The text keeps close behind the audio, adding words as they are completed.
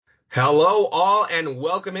Hello, all, and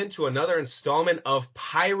welcome into another installment of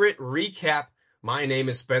Pirate Recap. My name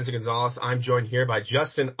is Spencer Gonzales. I'm joined here by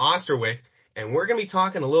Justin Oosterwyk, and we're going to be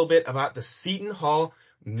talking a little bit about the Seton Hall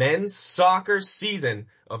men's soccer season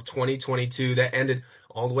of 2022 that ended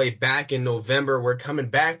all the way back in November. We're coming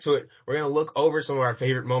back to it. We're going to look over some of our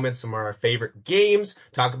favorite moments, some of our favorite games,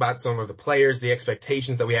 talk about some of the players, the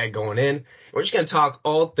expectations that we had going in. We're just going to talk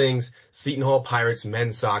all things Seton Hall Pirates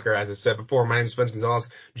men's soccer. As I said before, my name is Spencer Gonzales,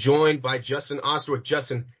 joined by Justin Oosterwyk.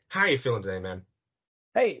 Justin, how are you feeling today, man?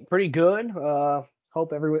 Hey, pretty good.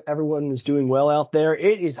 Hope everyone is doing well out there.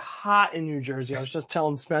 It is hot in New Jersey. I was just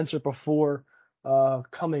telling Spencer before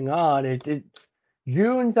coming on.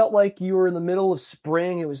 June felt like you were in the middle of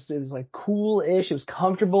spring. It was like cool-ish. It was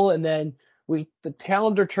comfortable, and then the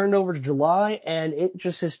calendar turned over to July, and it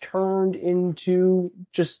just has turned into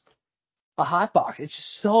just a hot box. It's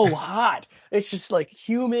just so hot. It's just like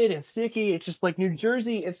humid and sticky. It's just like New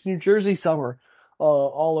Jersey. It's New Jersey summer,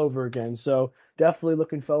 all over again. So definitely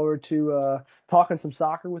looking forward to talking some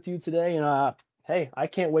soccer with you today. And hey, I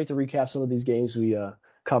can't wait to recap some of these games we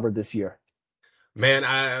covered this year. Man,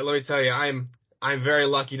 let me tell you, I'm very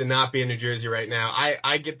lucky to not be in New Jersey right now.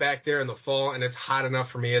 I get back there in the fall and it's hot enough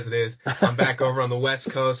for me as it is. I'm back over on the West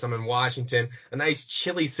Coast. I'm in Washington. A nice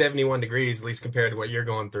chilly 71 degrees, at least compared to what you're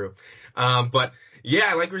going through. But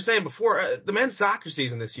yeah, like we were saying before, the men's soccer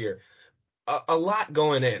season this year, a lot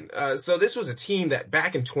going in. So this was a team that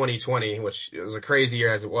back in 2020, which was a crazy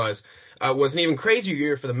year as it was an even crazier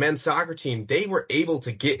year for the men's soccer team. They were able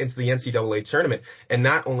to get into the NCAA tournament. And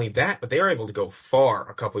not only that, but they were able to go far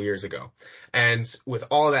a couple years ago. And with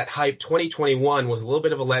all that hype, 2021 was a little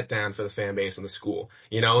bit of a letdown for the fan base and the school.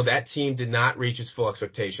 You know, that team did not reach its full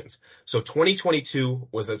expectations. So 2022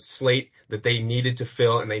 was a slate that they needed to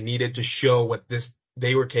fill, and they needed to show what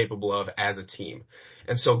they were capable of as a team.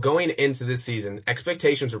 And so going into this season,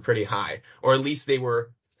 expectations were pretty high, or at least they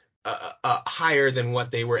were higher than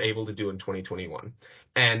what they were able to do in 2021.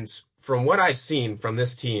 And from what I've seen from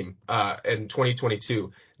this team in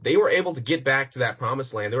 2022, they were able to get back to that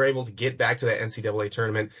promised land. They were able to get back to that NCAA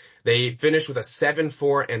tournament. They finished with a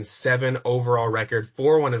 7-4-7 overall record,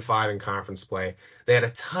 4-1-5 in conference play. They had a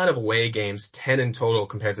ton of away games, 10 in total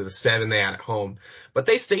compared to the 7 they had at home. But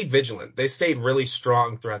they stayed vigilant. They stayed really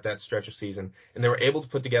strong throughout that stretch of season, and they were able to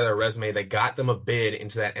put together a resume that got them a bid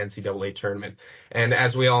into that NCAA tournament. And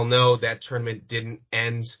as we all know, that tournament didn't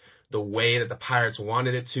end the way that the Pirates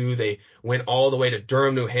wanted it to. They went all the way to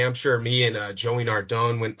Durham, New Hampshire. Me and Joey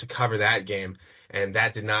Nardone went to cover that game, and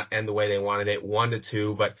that did not end the way they wanted it,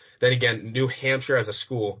 1-2. But then again, New Hampshire as a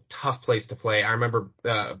school, tough place to play. I remember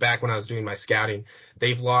back when I was doing my scouting,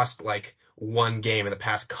 they've lost like one game in the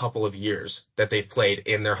past couple of years that they've played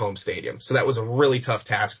in their home stadium. So that was a really tough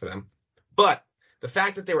task for them. But the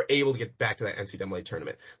fact that they were able to get back to that NCAA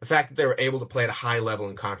tournament, the fact that they were able to play at a high level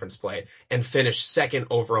in conference play and finish second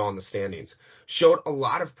overall in the standings showed a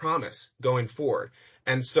lot of promise going forward.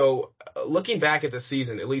 And so looking back at the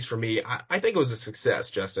season, at least for me, I think it was a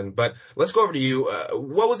success, Justin. But let's go over to you.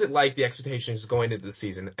 What was it like, the expectations going into the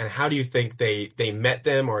season, and how do you think they met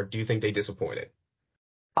them, or do you think they disappointed?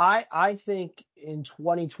 I think in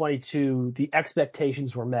 2022 the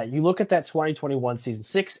expectations were met. You look at that 2021 season,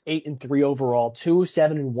 6-8-3 overall,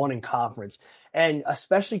 2-7-1 in conference, and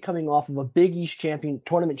especially coming off of a Big East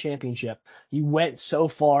tournament championship, you went so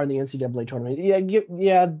far in the NCAA tournament.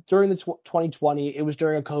 Yeah, during the 2020, it was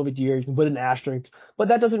during a COVID year. You can put an asterisk, but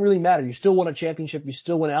that doesn't really matter. You still won a championship. You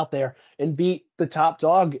still went out there and beat the top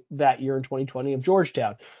dog that year in 2020 of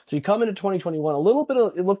Georgetown. So you come into 2021, a little bit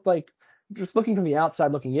of, it looked like, just looking from the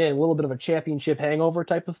outside looking in, a little bit of a championship hangover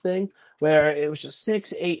type of thing, where it was just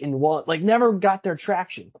 6-8-1, like never got their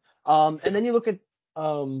traction. And then you look at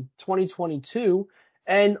 2022,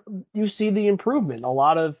 and you see the improvement, a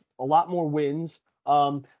lot more wins.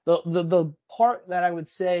 The part that I would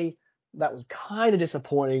say that was kind of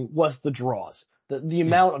disappointing was the draws, the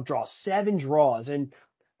amount of draws, 7 draws, and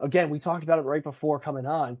again we talked about it right before coming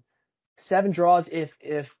on. 7 draws. If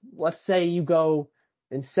let's say you go,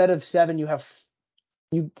 instead of 7, you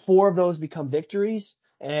 4 of those become victories,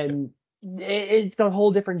 and it's a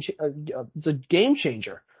whole different, it's a game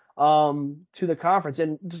changer, to the conference.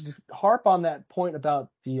 And just to harp on that point about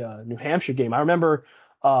the, New Hampshire game. I remember,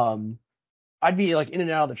 I'd be like in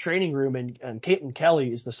and out of the training room, and Caitlin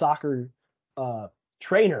Kelly is the soccer,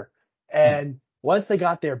 trainer. And once they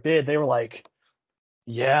got their bid, they were like,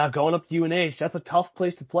 yeah, going up to UNH, that's a tough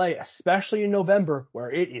place to play, especially in November where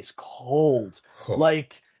it is cold. Oh,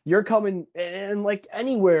 Like, you're coming, and like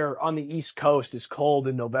anywhere on the East Coast is cold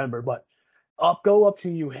in November, but go up to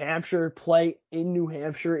New Hampshire, play in New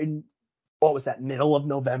Hampshire in, what was that, middle of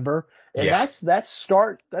November, And Yeah. that's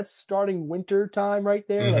starting winter time right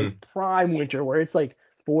there, like Hmm. prime winter where it's like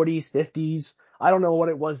 40s, 50s. I don't know what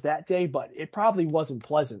it was that day, but it probably wasn't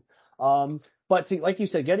pleasant. But like you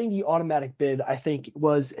said, getting the automatic bid, I think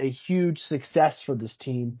was a huge success for this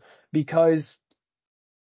team because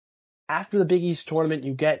after the Big East tournament,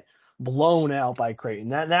 you get blown out by Creighton.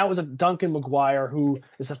 That was a Duncan McGuire who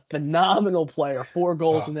is a phenomenal player, 4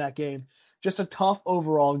 goals in Oh, that game. Just a tough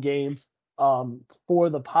overall game for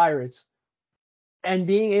the Pirates. And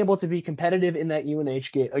being able to be competitive in that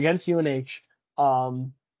UNH game against UNH,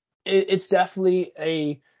 it's definitely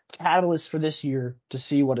a catalyst for this year to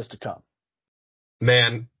see what is to come.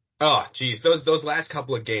 man. Oh, geez. Those last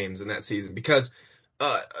couple of games in that season, because,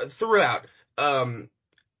 throughout, um,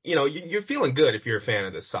 you're feeling good if you're a fan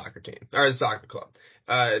of this soccer team or the soccer club.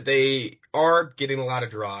 They are getting a lot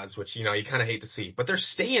of draws, which, you kind of hate to see, but they're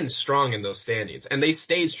staying strong in those standings, and they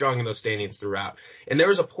stayed strong in those standings throughout. And there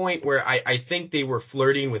was a point where I think they were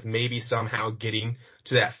flirting with maybe somehow getting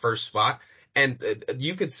to that first spot. And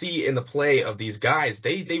you could see in the play of these guys,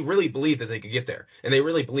 they really believed that they could get there. And they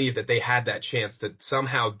really believed that they had that chance to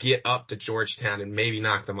somehow get up to Georgetown and maybe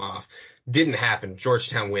knock them off. Didn't happen.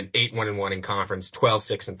 Georgetown went 8-1-1 in conference,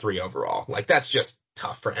 12-6-3 overall. Like, that's just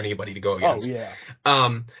tough for anybody to go Oh against. yeah.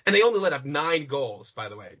 And they only let up 9 goals, by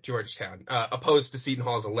the way, Georgetown, opposed to Seton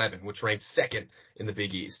Hall's 11, which ranked second in the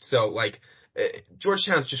Big East. So, like,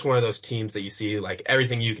 Georgetown's just one of those teams that you see, like,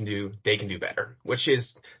 everything you can do, they can do better, which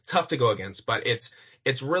is tough to go against, but it's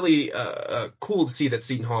really, cool to see that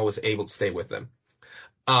Seton Hall was able to stay with them.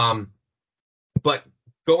 Um, but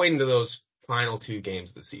going to those final 2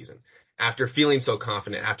 games of the season, after feeling so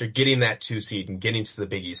confident, after getting that 2 seed and getting to the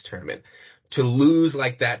Big East tournament, to lose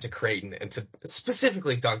like that to Creighton and to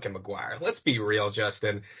specifically Duncan McGuire, let's be real,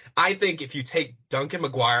 Justin. I think if you take Duncan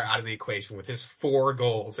McGuire out of the equation with his 4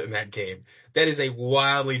 goals in that game, that is a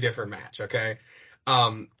wildly different match, okay?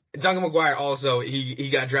 Duncan McGuire also, he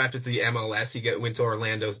got drafted to the MLS. Went to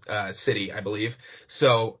Orlando City, I believe.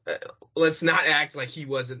 So let's not act like he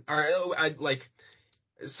wasn't, or like,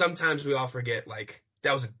 sometimes we all forget, like,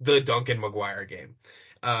 that was the Duncan McGuire game.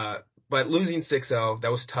 Uh, but losing 6-0,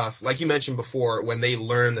 that was tough. Like you mentioned before, when they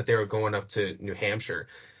learned that they were going up to New Hampshire,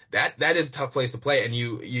 that is a tough place to play. And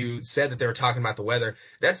you said that they were talking about the weather.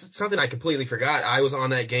 That's something I completely forgot. I was on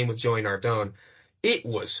that game with Joey Nardone. It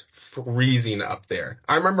was freezing up there.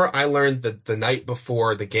 I remember I learned the night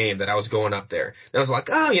before the game that I was going up there. And I was like,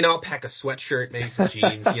 oh, I'll pack a sweatshirt, maybe some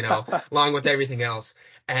jeans, along with everything else.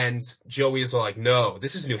 And Joey is like, no,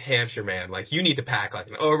 this is New Hampshire, man. Like, you need to pack like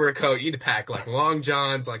an overcoat. You need to pack like long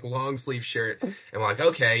johns, like long sleeve shirt. And I'm like,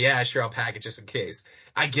 okay, yeah, sure, I'll pack it just in case.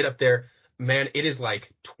 I get up there, man, it is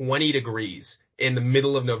like 20 degrees in the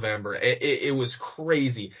middle of November. It was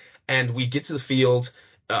crazy. And we get to the field,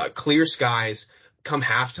 clear skies. Come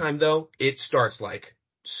halftime though, it starts like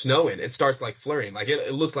snowing. It starts like flurrying. Like,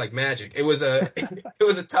 it looked like magic. It was a, it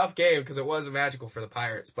was a tough game because it was magical for the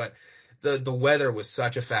Pirates, but the weather was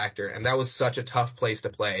such a factor, and that was such a tough place to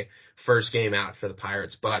play first game out for the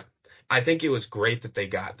Pirates. But I think it was great that they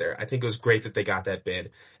got there. I think it was great that they got that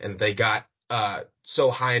bid and they got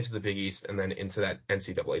so high into the Big East and then into that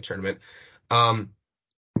NCAA tournament. Um,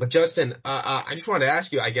 but Justin, I just wanted to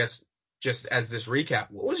ask you, I guess, just as this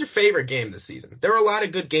recap, what was your favorite game this season? There were a lot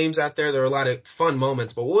of good games out there. There were a lot of fun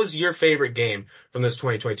moments, but what was your favorite game from this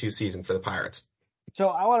 2022 season for the Pirates? So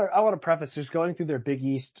I want to preface just going through their Big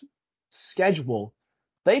East schedule.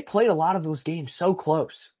 They played a lot of those games so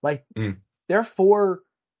close. Like Mm. they're four,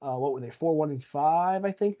 what were they? 4-1-5,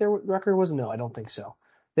 I think their record was. No, I don't think so.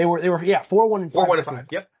 They were yeah 4-1-5 4-1 and record. 5.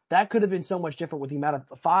 Yep. That could have been so much different with the amount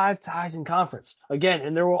of 5 ties in conference again,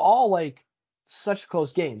 and they were all like such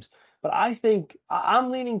close games. But I think I'm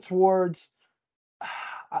leaning towards.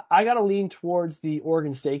 I got to lean towards the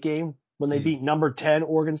Oregon State game when they Mm. beat number 10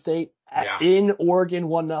 Oregon State Yeah. in Oregon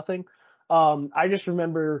 1-0. I just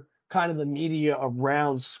remember kind of the media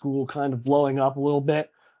around school kind of blowing up a little bit,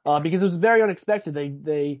 because it was very unexpected.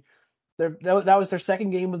 That was their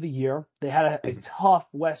second game of the year. They had a Mhm. tough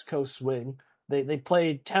West Coast swing. They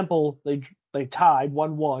played Temple. They tied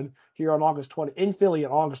 1-1 here on August 20 in Philly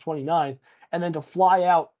on August 29th, and then to fly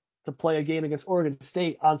out to play a game against Oregon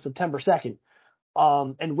State on September 2nd,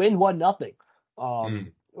 and win 1-0.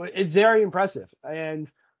 Mm. It's very impressive, and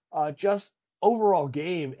just overall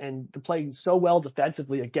game and to play so well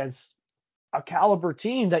defensively against a caliber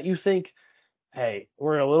team that you think, hey,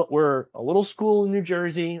 we're a little school in New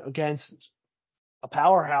Jersey against a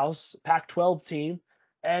powerhouse Pac-12 team,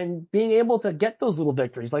 and being able to get those little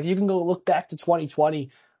victories. Like you can go look back to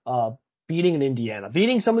 2020, beating an Indiana,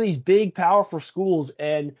 beating some of these big, powerful schools,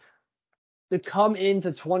 and to come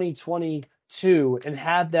into 2022 and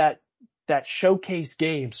have that that showcase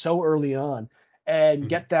game so early on and Mhm.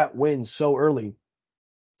 get that win so early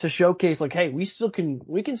to showcase like, hey, we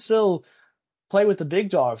can still play with the big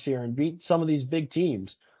dogs here and beat some of these big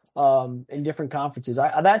teams in different conferences.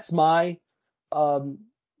 That's my um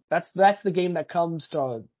that's the game that comes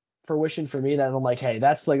to fruition for me that I'm like, hey,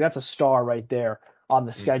 that's a star right there on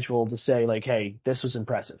the schedule to say like, hey, this was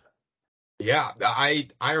impressive. Yeah,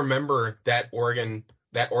 I remember that Oregon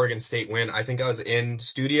State win. I think I was in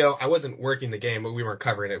studio. I wasn't working the game, but we weren't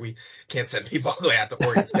covering it. We can't send people all the way out to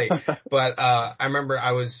Oregon State. But I remember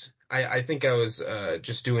I think I was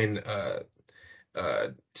just doing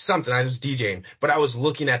something. I was DJing, but I was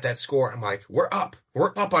looking at that score. I'm like, we're up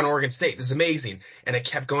on Oregon State. This is amazing. And it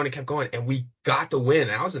kept going, and we got the win.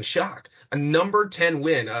 And I was in shock. A number 10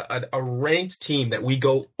 win, a ranked team that we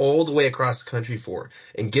go all the way across the country for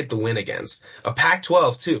and get the win against. A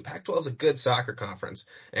Pac-12 too. Pac-12 is a good soccer conference.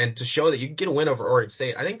 And to show that you can get a win over Oregon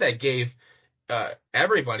State, I think that gave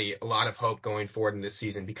everybody a lot of hope going forward in this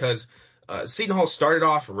season because Seton Hall started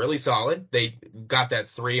off really solid. They got that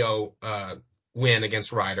 3-0 win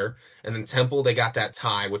against Rider, and then Temple they got that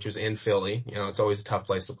tie, which was in Philly. You know, it's always a tough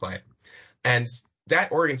place to play. And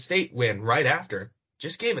that Oregon State win right after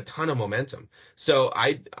just gave a ton of momentum. So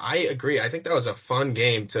I agree. I think that was a fun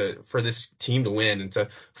game for this team to win and to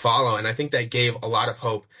follow. And I think that gave a lot of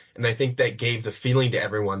hope. And I think that gave the feeling to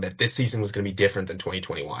everyone that this season was going to be different than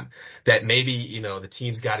 2021. That maybe, you know, the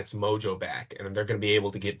team's got its mojo back and they're going to be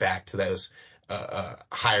able to get back to those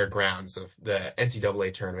higher grounds of the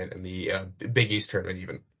NCAA tournament and the Big East tournament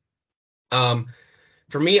even. Um,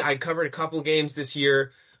 for me, I covered a couple games this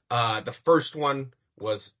year. The first one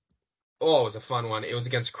was it was a fun one. It was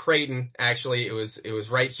against Creighton. Actually, it was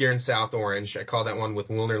right here in South Orange. I called that one with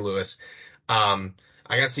Wilner Lewis. I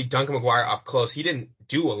got to see Duncan McGuire up close. He didn't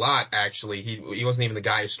do a lot actually. He wasn't even the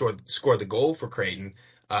guy who scored the goal for Creighton.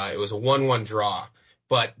 It was a 1-1 draw,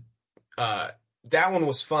 but uh, that one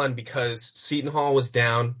was fun because Seton Hall was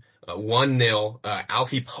down 1-0.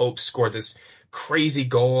 Alfie Pope scored this crazy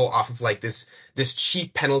goal off of like this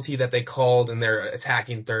cheap penalty that they called in their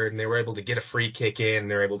attacking third, and they were able to get a free kick in,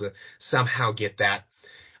 and they were able to somehow get that.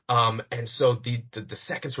 And so the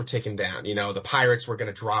seconds were ticking down. You know, the Pirates were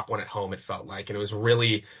going to drop one at home, it felt like, and it was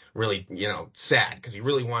really, really, you know, sad because he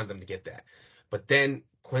really wanted them to get that. But then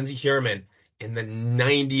Quincy Heuerman in the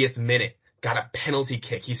 90th minute got a penalty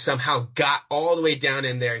kick. He somehow got all the way down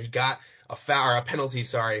in there. He got a foul or a penalty,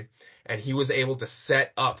 sorry, and he was able to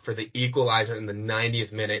set up for the equalizer in the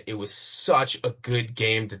 90th minute. It was such a good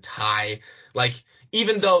game to tie. Like,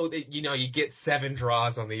 even though, you know, you get 7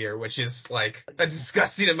 draws on the year, which is like a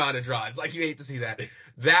disgusting amount of draws. Like, you hate to see that.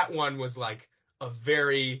 That one was like a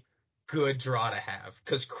very good draw to have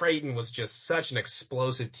because Creighton was just such an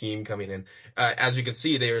explosive team coming in. As we can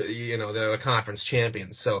see, they're the conference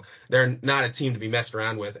champions. So they're not a team to be messed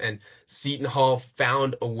around with. And Seton Hall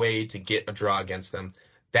found a way to get a draw against them.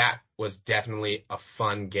 That was definitely a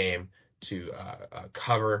fun game to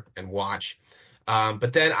cover and watch.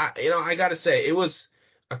 But then I gotta say, it was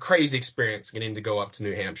a crazy experience getting to go up to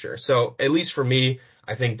New Hampshire. So at least for me,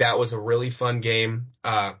 I think that was a really fun game,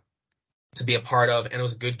 to be a part of. And it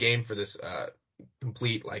was a good game for this,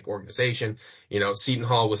 complete like organization. You know, Seton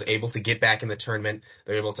Hall was able to get back in the tournament.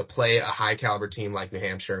 They were able to play a high caliber team like New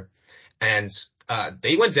Hampshire. And,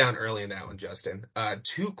 they went down early in that one, Justin.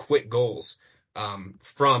 2 quick goals,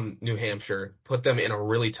 from New Hampshire put them in a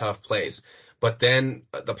really tough place. But then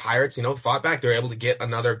the Pirates, you know, fought back. They were able to get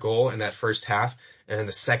another goal in that first half. And then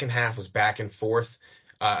the second half was back and forth.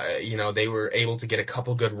 You know, they were able to get a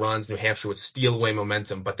couple good runs. New Hampshire would steal away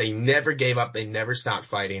momentum, but they never gave up. They never stopped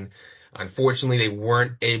fighting. Unfortunately, they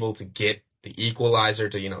weren't able to get the equalizer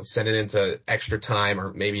to, you know, send it into extra time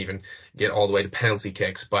or maybe even get all the way to penalty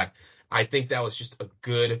kicks. But I think that was just a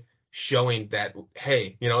good showing that,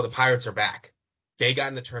 hey, you know, the Pirates are back. They got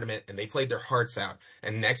in the tournament and they played their hearts out.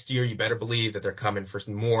 And next year, you better believe that they're coming for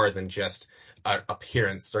some more than just an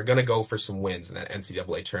appearance. They're going to go for some wins in that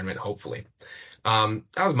NCAA tournament, hopefully. That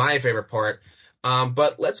was my favorite part.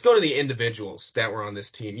 But let's go to the individuals that were on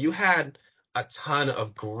this team. You had a ton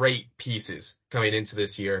of great pieces coming into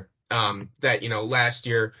this year, that, you know, last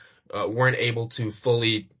year, weren't able to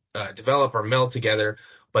fully, develop or meld together.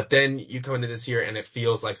 But then you come into this year and it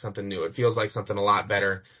feels like something new. It feels like something a lot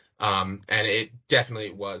better. And it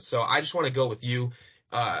definitely was. So I just want to go with you.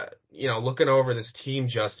 You know, looking over this team,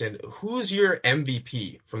 Justin, who's your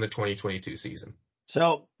MVP from the 2022 season?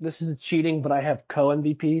 So this is cheating, but I have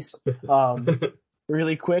co-MVPs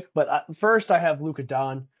really quick. But first, I have Luka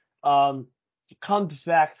Don. He comes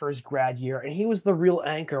back for his grad year, and he was the real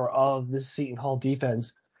anchor of the Seton Hall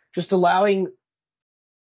defense, just allowing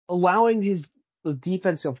his the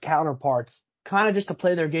defensive counterparts kind of just to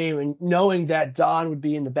play their game and knowing that Don would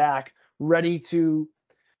be in the back ready to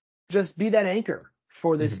just be that anchor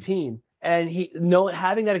for this Mhm. team. And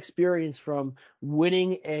having that experience from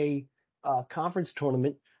winning a conference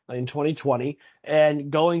tournament in 2020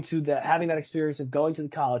 and having that experience of going to the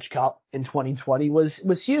College Cup in 2020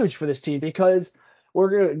 was huge for this team because we're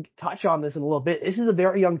going to touch on this in a little bit. This is a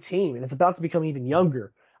very young team and it's about to become even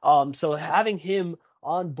younger. So having him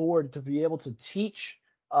on board to be able to teach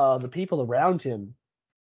the people around him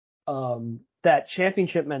that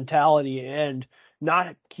championship mentality and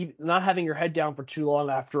not having your head down for too long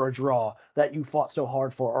after a draw that you fought so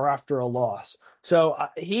hard for or after a loss. So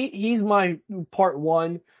he's my part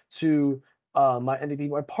one to my MVP.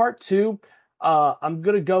 My part two, I'm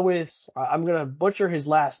gonna butcher his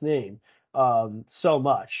last name so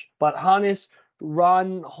much, but Hannes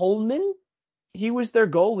Ron Holman, he was their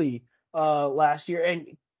goalie last year,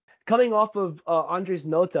 and coming off of Andres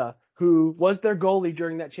Nota, who was their goalie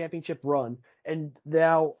during that championship run, and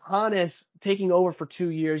now Hannes taking over for 2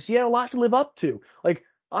 years, he had a lot to live up to. Like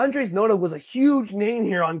Andres Nota was a huge name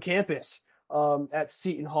here on campus at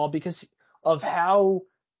Seton Hall because of how,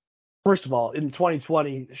 first of all, in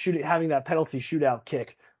 2020, having that penalty shootout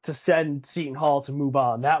kick to send Seton Hall to move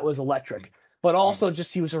on, that was electric. But also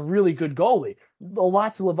just he was a really good goalie, a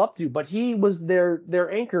lot to live up to. But he was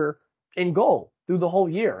their anchor in goal through the whole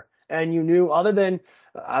year. And you knew, other than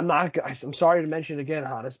I'm sorry to mention it again,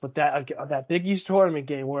 Hannes, but that Big East tournament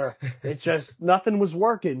game where it just nothing was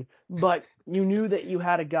working, but you knew that you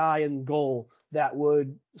had a guy in goal that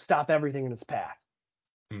would stop everything in its path.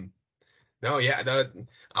 Mm. No, yeah, no,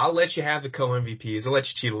 I'll let you have the co-MVPs. I'll let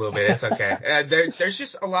you cheat a little bit. It's okay. There's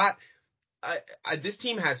just a lot. This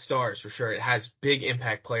team has stars for sure. It has big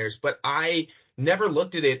impact players, but I never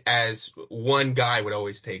looked at it as one guy would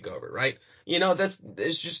always take over, right?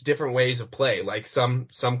 There's just different ways of play. Like some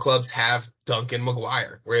clubs have Duncan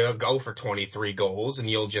McGuire, where he'll go for 23 goals and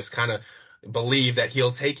you'll just kind of believe that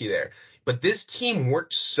he'll take you there. But this team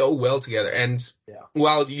worked so well together. And Yeah.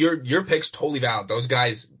 while your pick's totally valid, those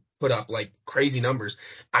guys put up like crazy numbers.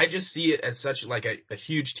 I just see it as such like a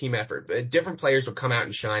huge team effort. Different players will come out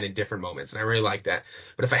and shine in different moments, and I really like that.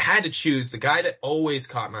 But if I had to choose, the guy that always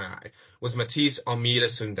caught my eye was Matisse Almeida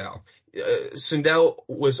Sundell. Sundell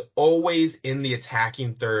was always in the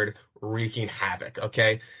attacking third, wreaking havoc.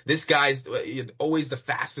 Okay, this guy's always the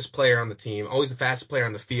fastest player on the team, always the fastest player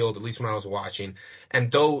on the field. At least when I was watching.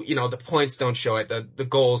 And though the points don't show it, the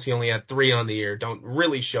goals he only had 3 on the year don't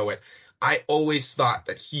really show it. I always thought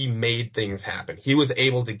that he made things happen. He was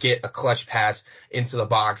able to get a clutch pass into the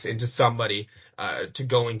box, into somebody, to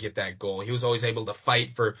go and get that goal. He was always able to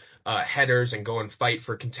fight for, headers and go and fight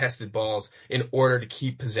for contested balls in order to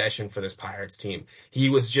keep possession for this Pirates team. He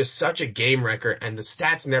was just such a game wrecker and the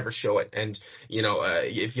stats never show it. And,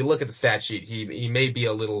 if you look at the stat sheet, he may be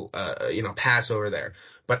a little, pass over there.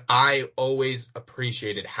 But I always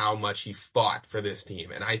appreciated how much he fought for this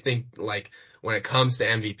team. And I think like, when it comes to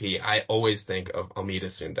MVP, I always think of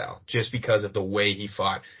Almeida Sundell just because of the way he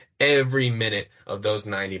fought every minute of those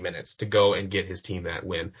 90 minutes to go and get his team that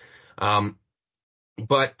win.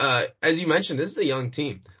 But as you mentioned, this is a young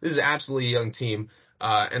team. This is absolutely a young team.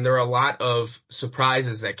 And there are a lot of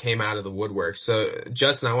surprises that came out of the woodwork. So,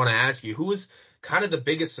 Justin, I want to ask you, who was kind of the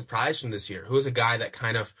biggest surprise from this year? Who was a guy that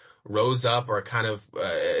kind of rose up or kind of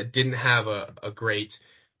didn't have a great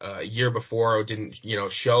year before or didn't,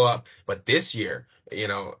 show up, but this year,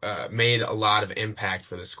 made a lot of impact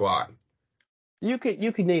for the squad? You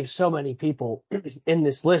could name so many people in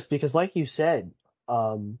this list because, like you said,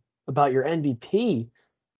 about your MVP,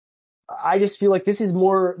 I just feel like this is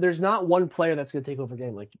more. There's not one player that's going to take over a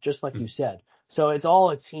game, like you said. So it's all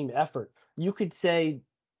a team effort. You could say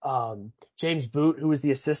James Boot, who was the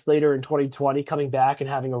assist leader in 2020, coming back and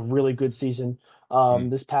having a really good season Mm-hmm.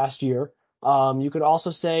 this past year. You could also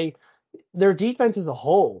say their defense as a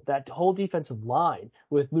whole, that whole defensive line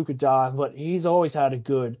with Luka Don, but he's always had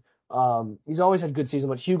good season.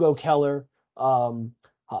 But Hugo Keller,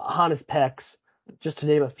 Hannes Pex, just to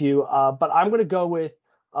name a few. But I'm gonna go with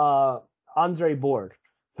uh, Andre Board,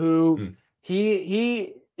 who he's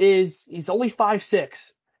only 5'6",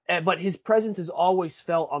 but his presence is always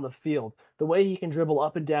felt on the field. The way he can dribble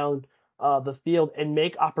up and down the field and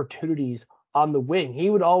make opportunities on the wing. He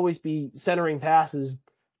would always be centering passes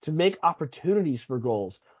to make opportunities for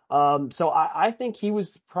goals. So I think he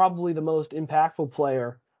was probably the most impactful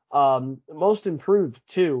player, most improved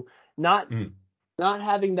too. Not Mm-hmm. not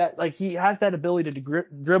having that, like, he has that ability to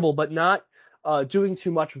dribble, but not doing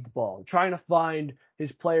too much with the ball. Trying to find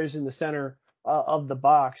his players in the center of the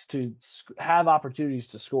box to have opportunities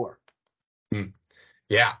to score.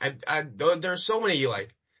 Yeah, there's so many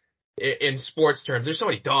like in sports terms, there's so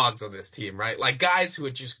many dogs on this team, right? Like guys who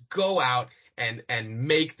would just go out and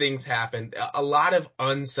make things happen. A lot of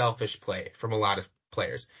unselfish play from a lot of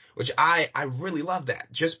players, which I really love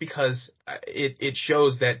that just because it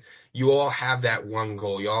shows that you all have that one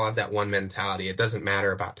goal. You all have that one mentality. It doesn't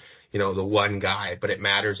matter about, the one guy, but it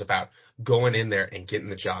matters about going in there and getting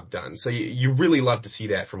the job done. So you really love to see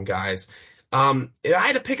that from guys. If I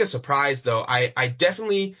had to pick a surprise though, I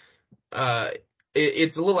definitely, uh,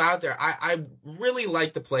 it's a little out there. I really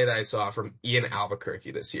like the play that I saw from Ian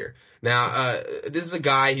Albuquerque this year. Now, this is a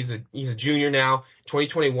guy, he's a junior now.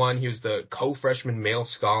 2021, he was the co-freshman male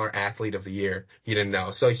scholar athlete of the year. He didn't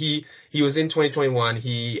know. So he was in 2021.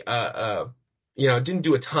 He, didn't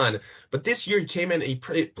do a ton, but this year he came in, he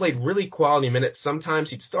played really quality minutes. Sometimes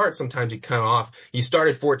he'd start, sometimes he'd come off. He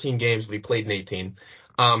started 14 games, but he played in 18.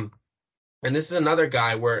 Um, and this is another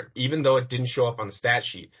guy where even though it didn't show up on the stat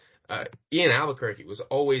sheet, Ian Albuquerque was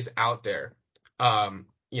always out there,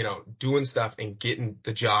 doing stuff and getting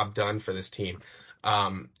the job done for this team.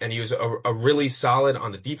 And he was a really solid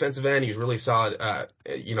on the defensive end. He was really solid,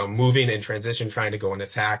 moving in transition, trying to go and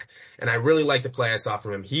attack. And I really like the play I saw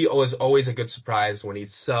from him. He was always a good surprise when he'd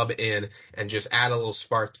sub in and just add a little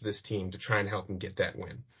spark to this team to try and help him get that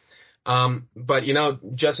win. But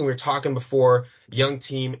Justin, we were talking before, young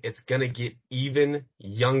team, it's gonna get even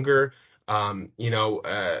younger.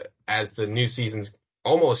 As the new season's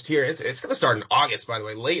almost here, it's gonna start in August, by the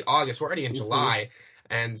way, late August. We're already in Mm-hmm. July,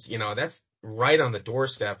 and that's right on the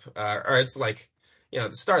doorstep. Or it's like,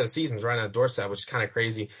 the start of the season's right on the doorstep, which is kind of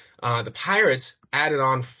crazy. The Pirates added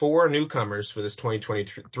on 4 newcomers for this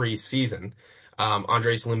 2023 season.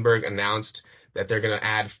 Andres Lindbergh announced that they're gonna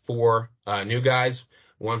add 4 new guys.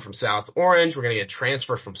 One from South Orange. We're going to get a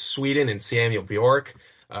transfer from Sweden and Samuel Bjork.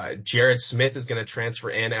 Jared Smith is going to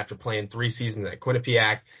transfer in after playing 3 seasons at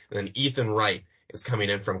Quinnipiac. And then Ethan Wright is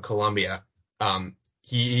coming in from Columbia.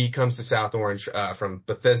 He comes to South Orange, from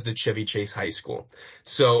Bethesda Chevy Chase High School.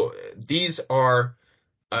 So these are,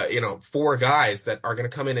 4 guys that are going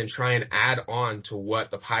to come in and try and add on to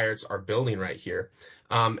what the Pirates are building right here.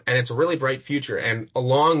 And it's a really bright future. And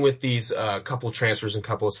along with these couple of transfers and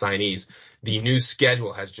couple of signees, the new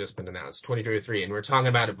schedule has just been announced, 2023. And we were talking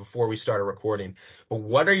about it before we started recording. But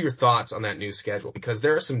what are your thoughts on that new schedule? Because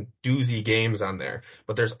there are some doozy games on there,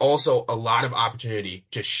 but there's also a lot of opportunity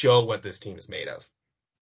to show what this team is made of.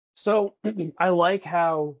 So I like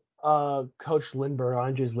how Coach Lindbergh,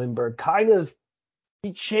 Andres Lindbergh, kind of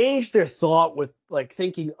he changed their thought with like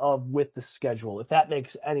thinking of with the schedule, if that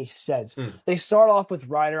makes any sense. Mm. They start off with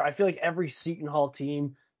Ryder. I feel like every Seton Hall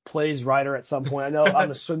team plays Ryder at some point. I know on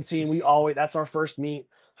the swim team, that's our first meet.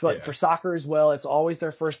 But Yeah. for soccer as well, it's always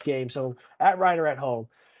their first game. So at Ryder at home.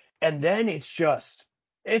 And then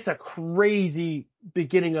it's a crazy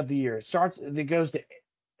beginning of the year. It goes to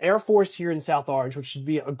Air Force here in South Orange, which should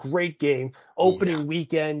be a great game. Ooh, yeah. Opening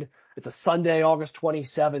weekend. It's a Sunday, August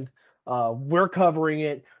 27th. We're covering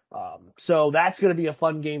it. So that's going to be a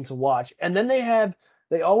fun game to watch. And then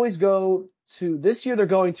they always this year they're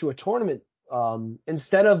going to a tournament.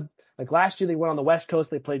 Instead of like last year they went on the West Coast,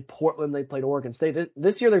 they played Portland, they played Oregon State.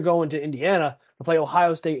 This year they're going to Indiana to play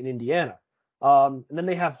Ohio State and Indiana. And then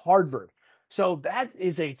they have Harvard. So that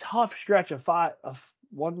is a tough stretch of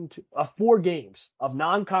 4 games of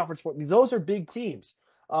non-conference sport. Those are big teams.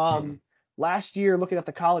 Mm. Last year, looking at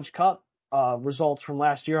the College Cup results from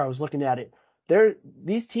last year, I was looking at it.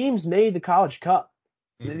 These teams made the College Cup.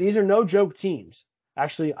 Mm. These are no joke teams.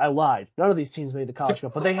 Actually, I lied. None of these teams made the College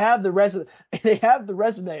Cup, but they have the resume. They have the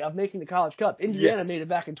resume of making the College Cup. Indiana made Yes. it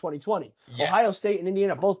back in 2020. Ohio Yes. State and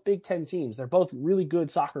Indiana, both Big Ten teams. They're both really good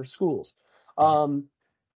soccer schools. Mm. Um,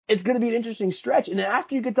 it's going to be an interesting stretch. And then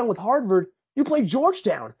after you get done with Harvard, you play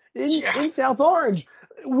Georgetown Yeah. in South Orange,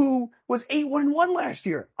 who was 8-1 last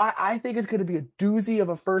year. I think it's going to be a doozy of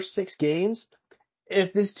a first 6 games.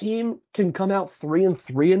 If this team can come out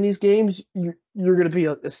 3-3 in these games, you're going to be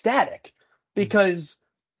ecstatic Mm. because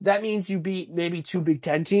that means you beat maybe 2 Big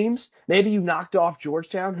Ten teams. Maybe you knocked off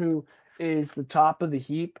Georgetown, who is the top of the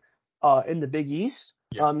heap in the Big East.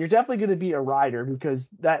 Yeah. You're definitely going to be a Rider because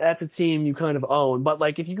that's a team you kind of own. But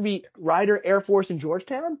like if you could beat Rider, Air Force, and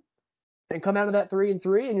Georgetown and come out of that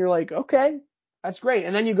 3-3, and you're like, okay, that's great.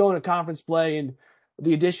 And then you go into conference play and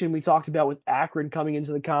the addition we talked about with Akron coming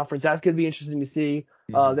into the conference. That's going to be interesting to see.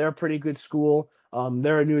 Mm-hmm. They're a pretty good school.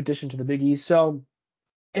 They're a new addition to the Big East. So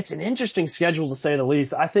it's an interesting schedule to say the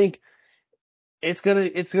least. I think it's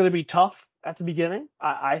gonna be tough at the beginning.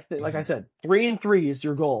 I think, like I Mm-hmm. said, 3-3 is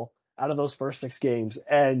your goal out of those first 6 games.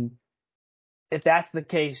 And if that's the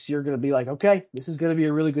case, you're going to be like, okay, this is going to be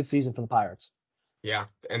a really good season for the Pirates. Yeah.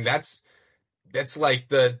 And that's that's like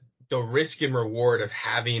the risk and reward of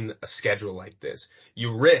having a schedule like this.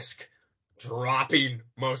 You risk dropping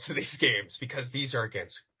most of these games because these are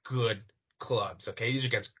against good clubs, okay? These are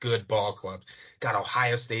against good ball clubs. Got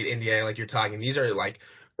Ohio State, Indiana, like you're talking. These are like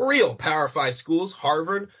real Power 5 schools.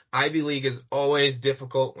 Harvard, Ivy League is always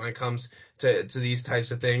difficult when it comes to these types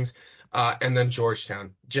of things. And then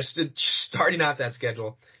Georgetown. Just starting out that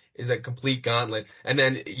schedule is a complete gauntlet. And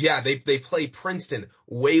then, yeah, they play Princeton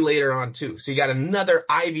way later on too. So you got another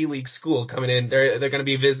Ivy League school coming in. They're going to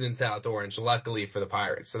be visiting South Orange, luckily for the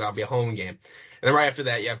Pirates. So that'll be a home game. And then right after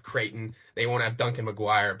that, you have Creighton. They won't have Duncan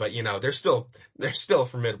McGuire, but they're still a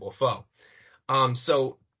formidable foe.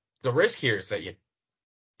 So the risk here is that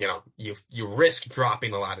you risk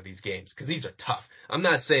dropping a lot of these games because these are tough. I'm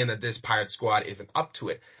not saying that this Pirate squad isn't up to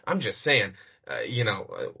it. I'm just saying,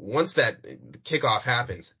 once that kickoff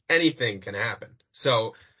happens, anything can happen.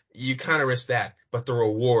 So you kind of risk that, but the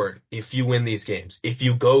reward, if you win these games, if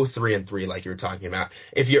you go 3-3 like you were talking about,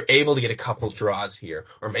 if you're able to get a couple draws here,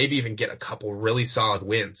 or maybe even get a couple really solid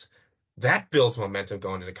wins, that builds momentum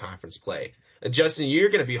going into conference play. Justin, you're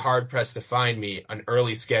going to be hard pressed to find me an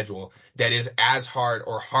early schedule that is as hard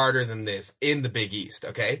or harder than this in the Big East,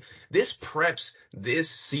 okay? This preps this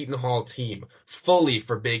Seton Hall team fully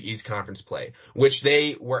for Big East Conference play, which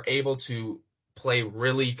they were able to play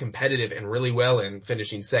really competitive and really well in,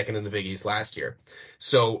 finishing second in the Big East last year.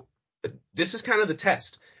 So this is kind of the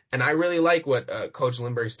test. And I really like what Coach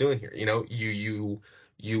Lindbergh's doing here.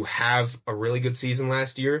 You have a really good season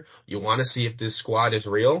last year. You want to see if this squad is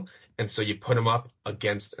real. And so you put them up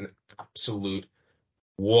against an absolute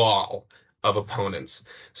wall of opponents.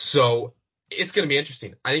 So it's going to be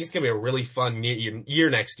interesting. I think it's going to be a really fun year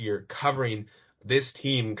next year covering this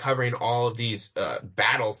team, covering all of these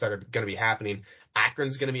battles that are going to be happening.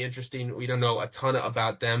 Akron's going to be interesting. We don't know a ton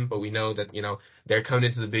about them, but we know that, they're coming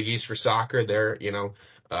into the Big East for soccer. They're,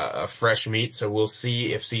 a fresh meat. So we'll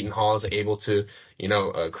see if Seton Hall is able to,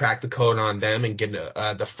 crack the code on them and get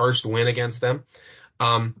the first win against them.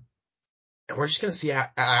 And we're just going to see I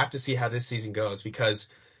have to see how this season goes because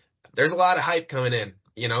there's a lot of hype coming in.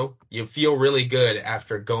 You feel really good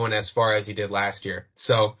after going as far as you did last year.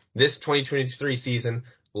 So this 2023 season,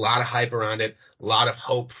 a lot of hype around it, a lot of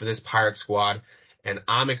hope for this Pirate squad. And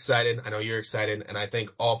I'm excited. I know you're excited. And I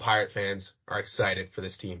think all Pirate fans are excited for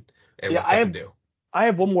this team and Yeah, what they can do. I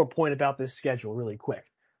have one more point about this schedule really quick.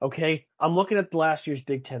 Okay. I'm looking at last year's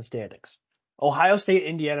Big Ten standings. Ohio State,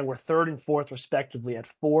 Indiana were third and fourth respectively at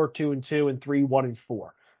 4-2-2 and 3-1-4.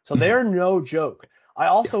 So they're no joke. I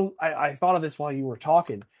also, Yeah. I thought of this while you were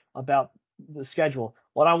talking about the schedule.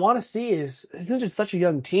 What I want to see is, since it's such a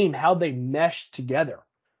young team, how they mesh together.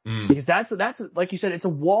 Because that's like you said, it's a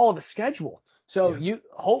wall of a schedule. So Yeah.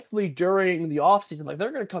 hopefully during the off season, like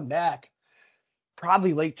they're going to come back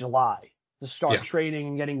probably late July to start Yeah. training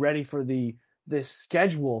and getting ready for this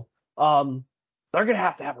schedule. They're going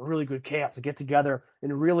to have a really good camp to get together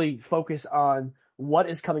and really focus on what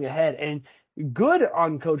is coming ahead. And good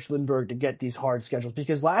on Coach Lindbergh to get these hard schedules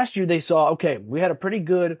because last year they saw, okay, we had a pretty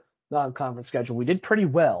good non-conference schedule. We did pretty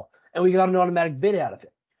well and we got an automatic bid out of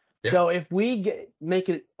it. Yeah. So if we make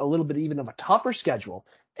it a little bit even of a tougher schedule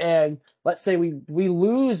and let's say we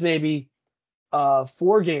lose maybe 4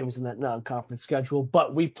 games in that non-conference schedule,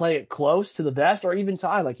 but we play it close to the vest or even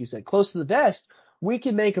tie, like you said, close to the vest, we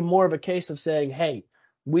can make a more of a case of saying, hey,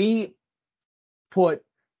 we put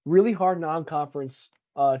really hard non-conference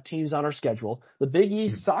teams on our schedule. The Big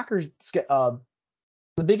East soccer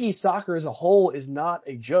as a whole is not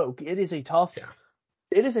a joke. It is a tough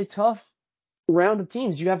round of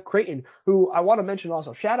teams. You have Creighton, who I want to mention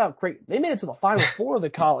also. Shout out Creighton. They made it to the Final Four of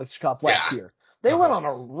the College Cup last year. They went on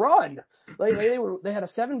a run. They had a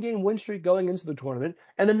 7-game win streak going into the tournament,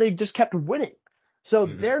 and then they just kept winning. So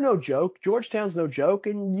they're no joke. Georgetown's no joke,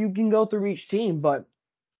 and you can go through each team, but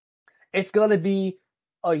it's going to be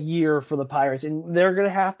a year for the Pirates, and they're going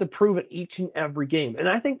to have to prove it each and every game. And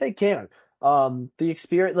I think they can. The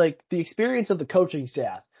experience of the coaching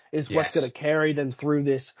staff is what's going to carry them through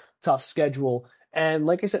this tough schedule. And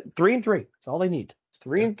like I said, 3-3. That's all they need.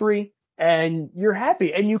 3-3, and you're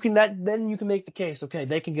happy. And then you can make the case. Okay,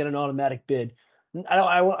 they can get an automatic bid. I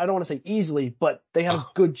don't want to say easily, but they have a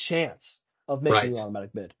good chance of making an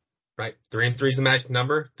automatic bid. Right. 3-3 is the magic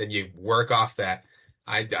number. Then you work off that.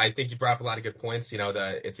 I think you brought up a lot of good points.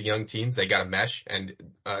 It's a young teams. They got to mesh, and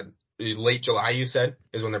late July, you said,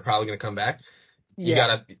 is when they're probably going to come back. You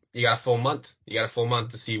got a full month. You got a full month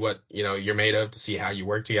to see what, you're made of, to see how you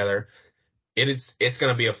work together. It's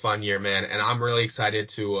going to be a fun year, man. And I'm really excited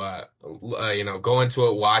to, go into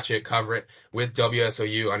it, watch it, cover it with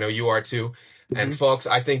WSOU. I know you are too. And folks,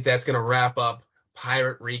 I think that's going to wrap up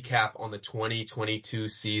Pirate recap on the 2022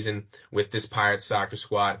 season with this Pirate soccer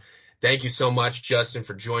squad. Thank you so much, Justin,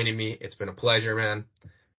 for joining me. It's been a pleasure, man.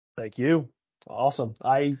 Thank you. Awesome.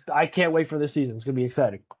 I can't wait for this season. It's going to be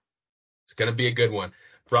exciting. It's going to be a good one.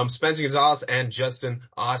 From Spencer Gonzales and Justin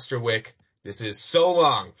Oosterwyk, this is So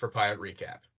Long for Pirate Recap.